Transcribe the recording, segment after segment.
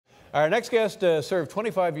Our next guest served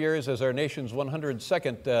 25 years as our nation's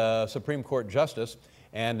 102nd Supreme Court Justice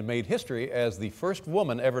and made history as the first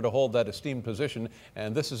woman ever to hold that esteemed position.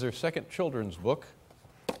 And this is her second children's book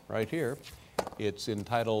right here. It's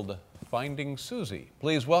entitled Finding Susie.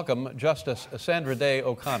 Please welcome Justice Sandra Day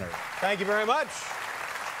O'Connor. Thank you very much.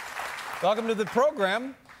 Welcome to the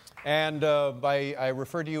program. And I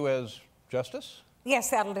refer to you as Justice? Yes,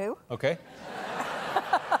 that'll do. Okay.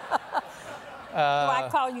 Do I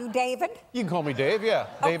call you David? You can call me Dave, yeah.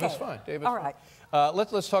 Dave is Okay. fine. Dave is All fine. right.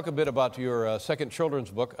 Let's talk a bit about your second children's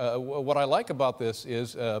book. What I like about this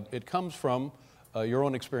is it comes from your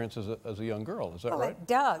own experience as a young girl. Is that Well, right? it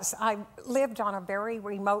does. I lived on a very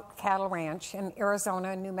remote cattle ranch in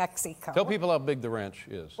Arizona and New Mexico. Tell people how big the ranch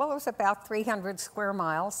is. Well, it was about 300 square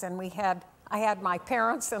miles, and I had my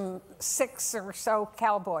parents and 6 or so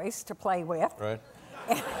cowboys to play with. Right.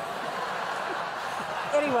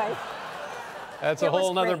 Anyway. That's a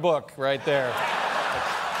whole nother book right there.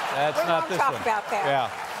 That's we not won't this talk one. about that. Yeah.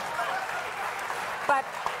 But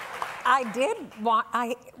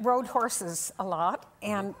I rode horses a lot,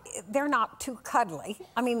 and they're not too cuddly.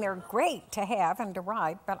 I mean, they're great to have and to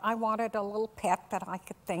ride, but I wanted a little pet that I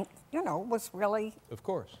could think, was really Of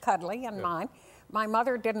course. cuddly and mine. My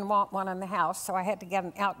mother didn't want one in the house, so I had to get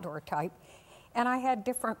an outdoor type. And I had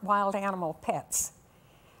different wild animal pets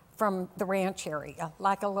from the ranch area,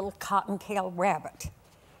 like a little cottontail rabbit.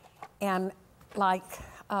 And like,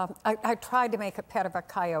 I tried to make a pet of a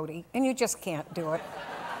coyote, and you just can't do it.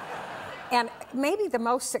 And maybe the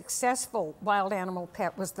most successful wild animal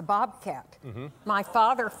pet was the bobcat. Mm-hmm. My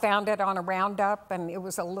father found it on a roundup, and it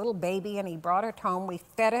was a little baby, and he brought it home. We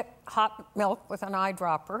fed it hot milk with an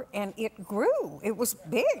eyedropper, and it grew. It was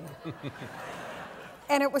big.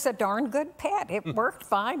 And it was a darn good pet. It worked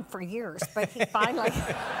fine for years, but he finally...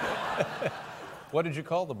 What did you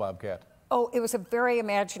call the bobcat? Oh, it was a very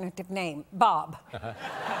imaginative name, Bob.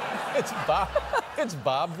 It's Bob. It's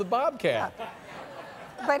Bob the bobcat. Yeah.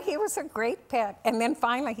 But he was a great pet. And then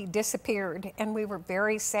finally he disappeared, and we were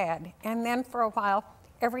very sad. And then for a while,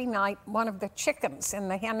 every night, one of the chickens in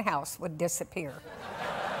the hen house would disappear.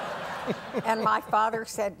 And my father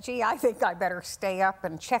said, gee, I think I better stay up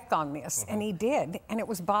and check on this. And he did. And it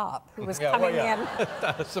was Bob who was coming in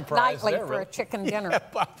Not a surprise nightly there, for really. a chicken dinner. Yeah,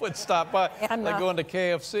 Bob would stop by, And, like going to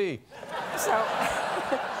KFC. So,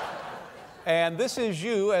 And this is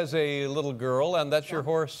you as a little girl, and that's your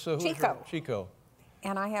horse? Chico. Chico.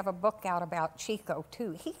 and I have a book out about Chico,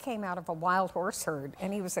 too. He came out of a wild horse herd,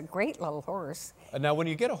 and he was a great little horse. Now, when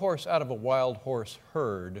you get a horse out of a wild horse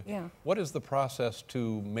herd, Yeah. what is the process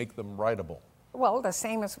to make them rideable? Well, the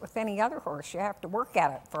same as with any other horse. You have to work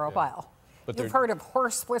at it for a while. But You've heard of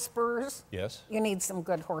horse whisperers? Yes. You need some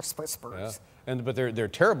good horse whisperers. Yeah. But they're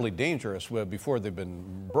terribly dangerous before they've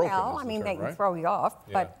been broken. Well, is I the mean, term, they can right? throw you off.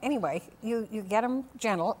 Yeah. But anyway, you get them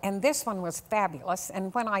gentle, and this one was fabulous.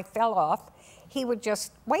 And when I fell off, he would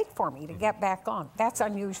just wait for me to get back on. That's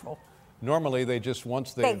unusual. Normally, they just,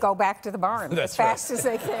 once They go back to the barn as fast as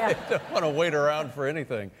they can. They don't want to wait around for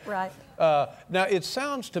anything. Right. Now, it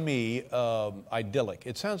sounds to me idyllic.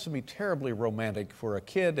 It sounds to me terribly romantic for a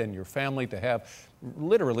kid and your family to have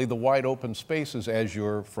literally the wide open spaces as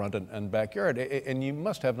your front and backyard. And you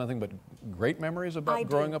must have nothing but great memories about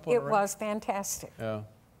growing up on a ranch. It was fantastic. Yeah.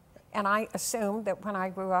 And I assumed that when I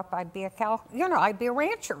grew up, I'd be I'd be a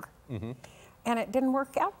rancher. Mm-hmm. And it didn't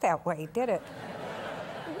work out that way, did it?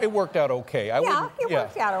 It worked out okay. It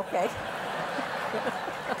worked out okay.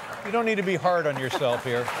 You don't need to be hard on yourself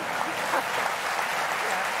here.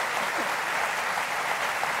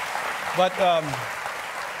 But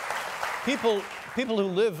people who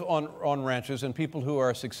live on ranches and people who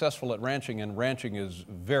are successful at ranching, and ranching is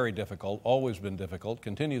very difficult, always been difficult,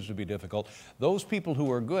 continues to be difficult, those people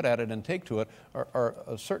who are good at it and take to it are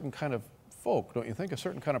a certain kind of folk, don't you think? A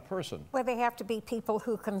certain kind of person. Well, they have to be people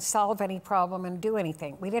who can solve any problem and do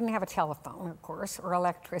anything. We didn't have a telephone, of course, or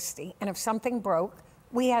electricity. And if something broke,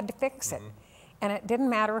 we had to fix it. And it didn't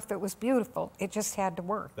matter if it was beautiful, it just had to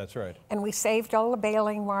work. That's right. And we saved all the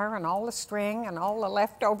baling wire and all the string and all the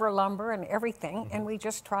leftover lumber and everything, and we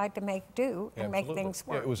just tried to make do and make things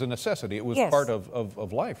work. Yeah, it was a necessity. It was Yes. part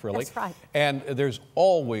of life, really. That's right. And there's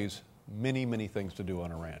always many, many things to do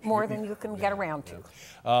on a ranch. More than you can get around to.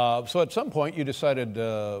 So at some point you decided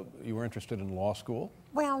you were interested in law school?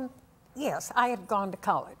 Well, yes, I had gone to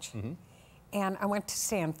college. And I went to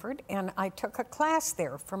Stanford, and I took a class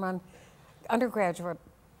there from an undergraduate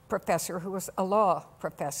professor who was a law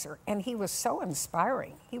professor, and he was so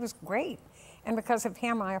inspiring. He was great. And because of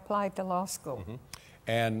him, I applied to law school.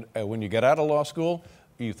 And when you get out of law school,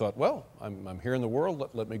 you thought, well, I'm here in the world,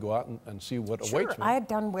 let me go out and see what awaits me. I had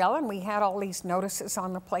done well, and we had all these notices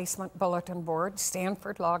on the placement bulletin board.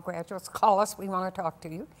 Stanford law graduates, call us, we want to talk to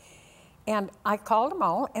you. And I called them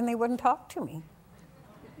all, and they wouldn't talk to me.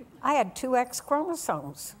 I had 2 X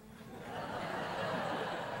chromosomes.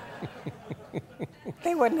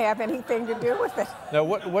 They wouldn't have anything to do with it. Now,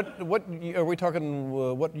 what are we talking,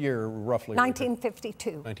 what year roughly? 1952.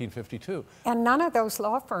 1952. And none of those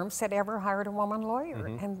law firms had ever hired a woman lawyer,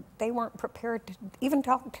 and they weren't prepared to even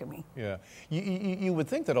talk to me. Yeah. You would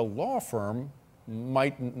think that a law firm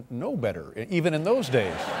might know better, even in those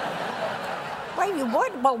days. Well, you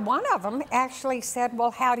would. Well, one of them actually said,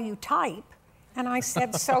 well, how do you type? And I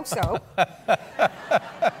said, so-so.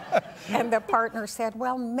 And the partner said,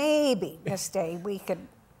 well, maybe, Miss Day, we could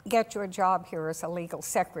get you a job here as a legal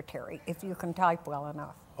secretary if you can type well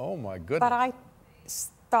enough. Oh, my goodness. But I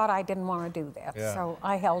thought I didn't want to do that, so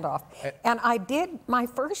I held off. And I did, my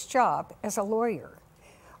first job as a lawyer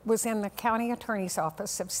was in the county attorney's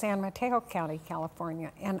office of San Mateo County,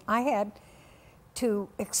 California. And I had to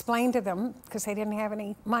explain to them, because they didn't have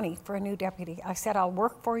any money for a new deputy, I said, I'll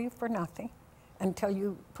work for you for nothing until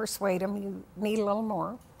you persuade them you need a little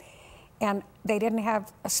more. And they didn't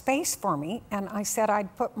have a space for me, and I said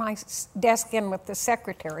I'd put my desk in with the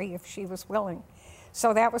secretary if she was willing.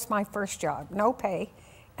 So that was my first job, no pay,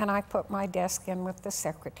 and I put my desk in with the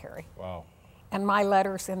secretary. Wow. And my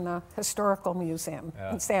letter's in the Historical Museum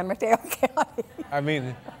in San Mateo County. I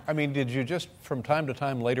mean, did you just from time to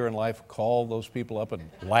time later in life call those people up and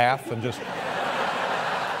laugh and just...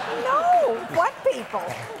 No, what people?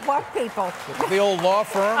 What people? The old law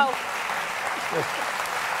firm? Oh.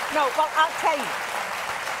 No, well, I'll tell you.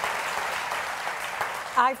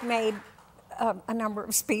 I've made a number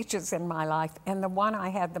of speeches in my life, and the one I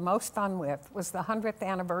had the most fun with was the 100th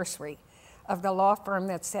anniversary of the law firm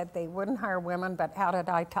that said they wouldn't hire women, but how did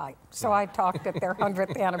I type? So I talked at their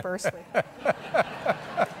 100th anniversary.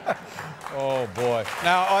 Oh, boy.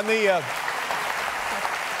 Now, on the...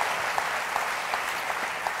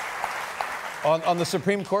 on the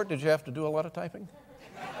Supreme Court, did you have to do a lot of typing?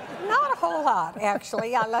 Not a whole lot,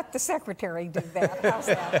 actually. I let the secretary do that. How's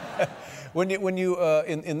that? When you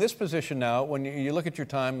in this position now, when you look at your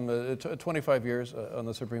time, 25 years on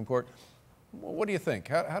the Supreme Court, what do you think?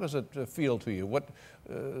 How does it feel to you? What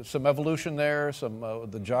some evolution there,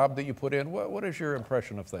 the job that you put in? What is your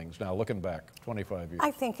impression of things now, looking back 25 years?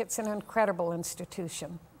 I think it's an incredible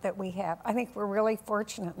institution that we have. I think we're really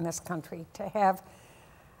fortunate in this country to have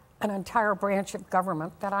an entire branch of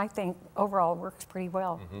government that I think overall works pretty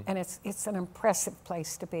well, and it's an impressive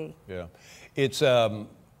place to be. Yeah, it's an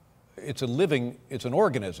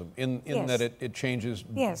organism in Yes. that it changes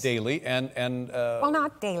Yes. daily and well,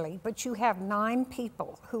 not daily, but you have 9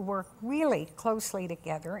 people who work really closely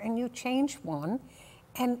together, and you change one,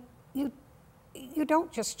 and you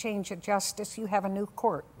don't just change a justice, you have a new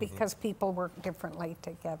court because people work differently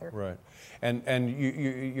together. Right. And you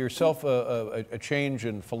yourself a change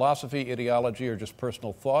in philosophy, ideology, or just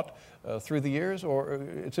personal thought through the years? Or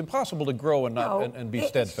it's impossible to grow and not and be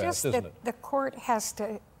steadfast, isn't it? The court has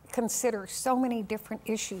to consider so many different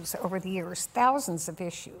issues over the years, thousands of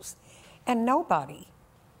issues, and nobody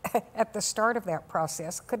at the start of that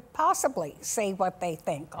process could possibly say what they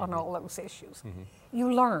think on all those issues.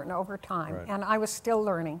 You learn over time, and I was still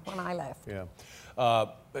learning when I left. Yeah.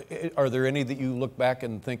 Are there any that you look back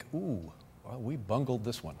and think, ooh, well, we bungled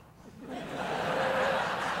this one?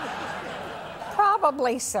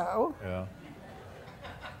 Probably so. Yeah.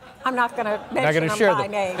 I'm not going to mention them by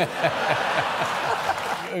name.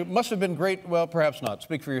 It must have been great, well, perhaps not.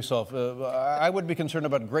 Speak for yourself. I would be concerned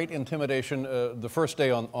about great intimidation the first day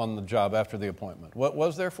on the job after the appointment. What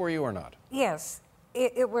was there for you or not? Yes.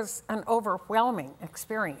 It was an overwhelming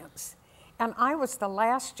experience. And I was the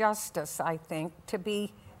last justice, I think, to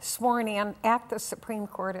be sworn in at the Supreme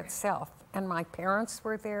Court itself. And my parents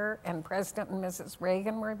were there, and President and Mrs.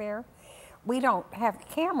 Reagan were there. We don't have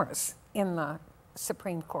cameras in the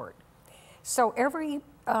Supreme Court. So every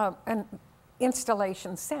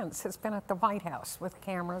installation since has been at the White House with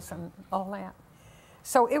cameras and all that.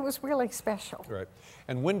 So it was really special. Right.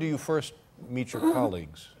 And when do you first meet your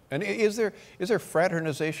colleagues? And is there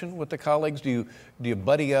fraternization with the colleagues? Do you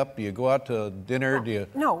buddy up? Do you go out to dinner?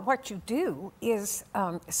 No, what you do is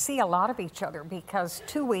see a lot of each other, because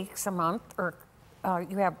 2 weeks a month, or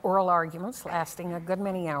you have oral arguments lasting a good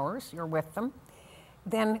many hours. You're with them.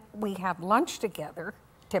 Then we have lunch together,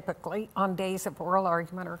 typically on days of oral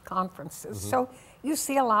argument or conferences. So you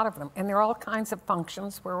see a lot of them, and there are all kinds of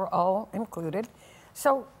functions where we're all included.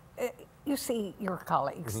 So you see your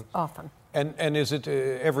colleagues often. And is it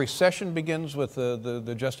every session begins with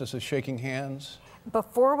the justices shaking hands?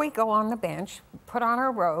 Before we go on the bench, put on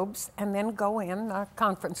our robes, and then go in the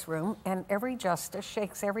conference room, and every justice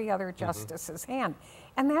shakes every other justice's hand.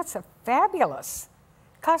 And that's a fabulous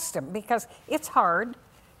custom, because it's hard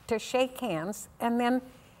to shake hands and then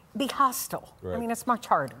be hostile. Right. I mean, it's much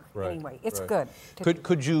harder. Right. Anyway, it's Right. good.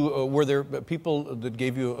 Could you, were there people that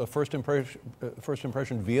gave you a first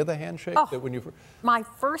impression via the handshake? Oh, That when you, my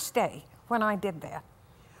first day when I did that,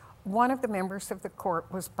 one of the members of the court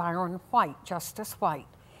was Byron White, Justice White.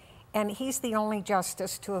 And he's the only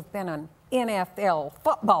justice to have been an NFL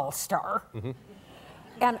football star.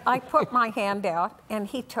 And I put my hand out, and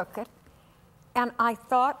he took it. And I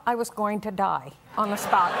thought I was going to die on the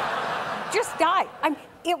spot. Just die.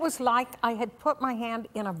 It was like I had put my hand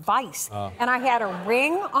in a vice, and I had a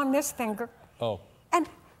ring on this finger. And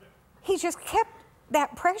he just kept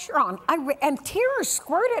that pressure on. And tears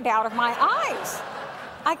squirted out of my eyes.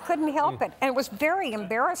 I couldn't help it, and it was very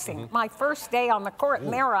embarrassing. My first day on the court,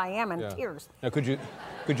 and there I am in tears. Now, could you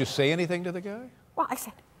say anything to the guy? Well, I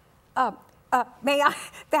said, may I?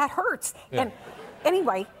 That hurts. Yeah. And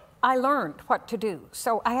anyway, I learned what to do.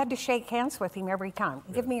 So I had to shake hands with him every time.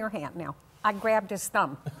 Give me your hand now. I grabbed his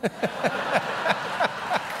thumb.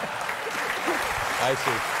 I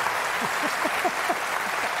see.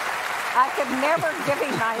 I could never give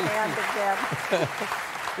him my hand again.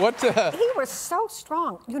 He was so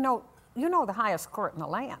strong. You know the highest court in the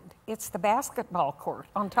land. It's the basketball court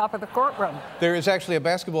on top of the courtroom. There is actually a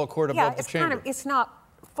basketball court above the chamber. It's not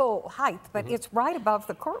full height, but it's right above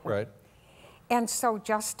the courtroom. Right. And so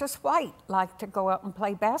Justice White liked to go out and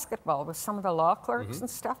play basketball with some of the law clerks and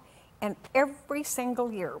stuff. And every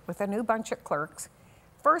single year, with a new bunch of clerks,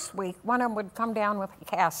 first week, one of them would come down with a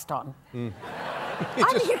cast on. I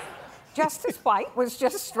mean, Justice White was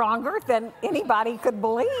just stronger than anybody could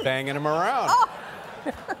believe. Banging him around. Oh.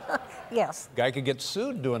 Yes. Guy could get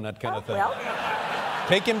sued doing that kind of thing. Well,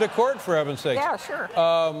 take him to court, for heaven's sake. yeah, sure.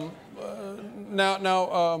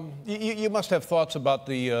 You must have thoughts about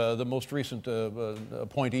the most recent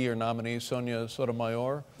appointee or nominee, Sonia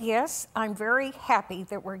Sotomayor. Yes, I'm very happy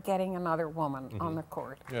that we're getting another woman on the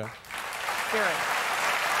court. Yeah. Very.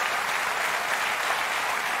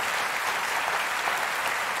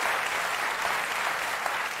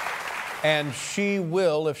 And she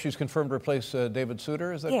will, if she's confirmed, replace David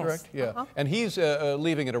Souter, is that Yes. correct? Yeah. And he's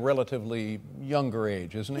leaving at a relatively younger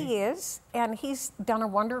age, isn't he? He is, and he's done a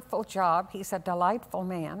wonderful job. He's a delightful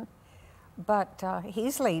man, but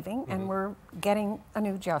he's leaving, and we're getting a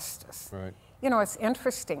new justice. Right. You know, it's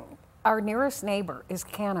interesting. Our nearest neighbor is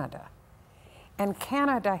Canada, and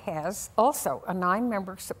Canada has also a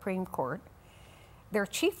 9-member Supreme Court. Their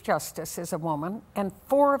Chief Justice is a woman, and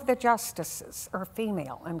 4 of the justices are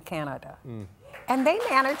female in Canada. And they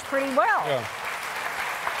manage pretty well. Yeah.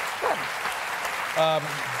 Good.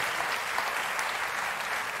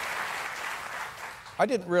 I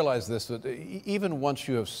didn't realize this, that even once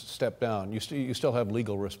you have stepped down, you still have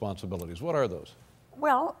legal responsibilities. What are those?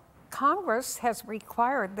 Well, Congress has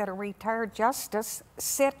required that a retired justice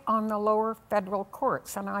sit on the lower federal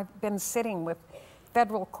courts, and I've been sitting with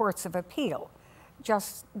federal courts of appeal.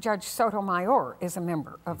 Judge Sotomayor is a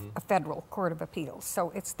member of a federal court of appeals,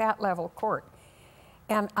 so it's that level court.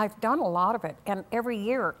 And I've done a lot of it, and every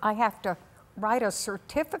year I have to write a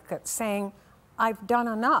certificate saying I've done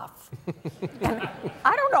enough. And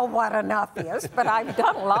I don't know what enough is, but I've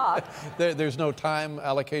done a lot. There's no time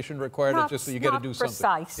allocation required, it's just that you got to do something.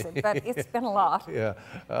 Not precise, but it's been a lot. Yeah.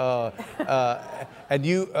 And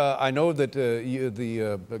you, I know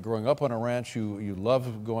that growing up on a ranch, you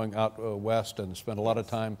love going out west and spend a lot of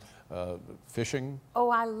time fishing. Oh,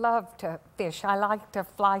 I love to fish. I like to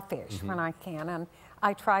fly fish when I can, and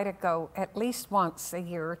I try to go at least once a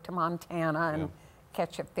year to Montana and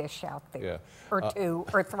catch a fish out there, or 2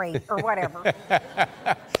 or 3 or whatever.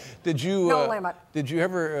 Did you? No limit. Did you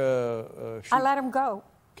ever? Shoot? I let them go.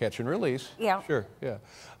 Catch and release. Yeah. Sure. Yeah.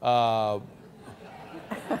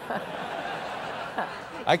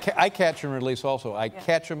 I catch and release also. I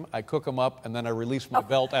catch them, I cook them up, and then I release my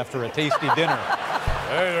belt after a tasty dinner.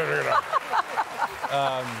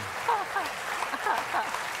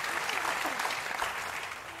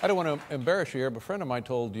 I don't want to embarrass you here, but a friend of mine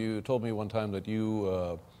told me one time that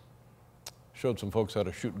you showed some folks how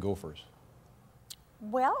to shoot gophers.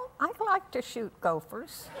 Well, I like to shoot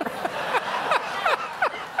gophers.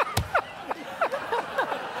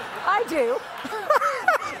 I do.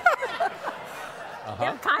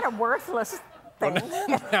 They're kind of worthless things.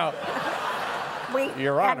 Now,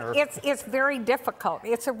 Your Honor. It's very difficult.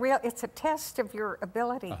 It's a test of your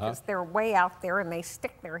ability, because they're way out there and they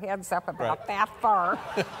stick their heads up about that far.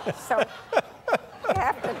 So you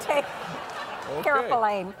have to take. Okay. Careful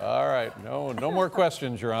aim. All right. No more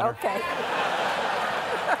questions, Your Honor. Okay.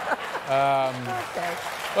 Okay.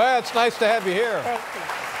 Well, it's nice to have you here. Thank you.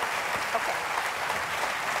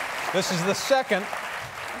 Okay. This is the second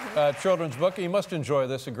children's book. You must enjoy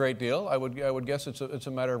this a great deal. I would guess it's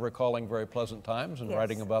a matter of recalling very pleasant times and Yes.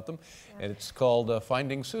 writing about them. Yeah. And it's called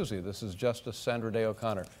Finding Susie. This is Justice Sandra Day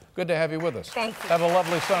O'Connor. Good to have you with us. Thank you. Have a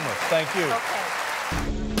lovely summer. Thank you.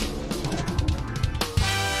 Okay.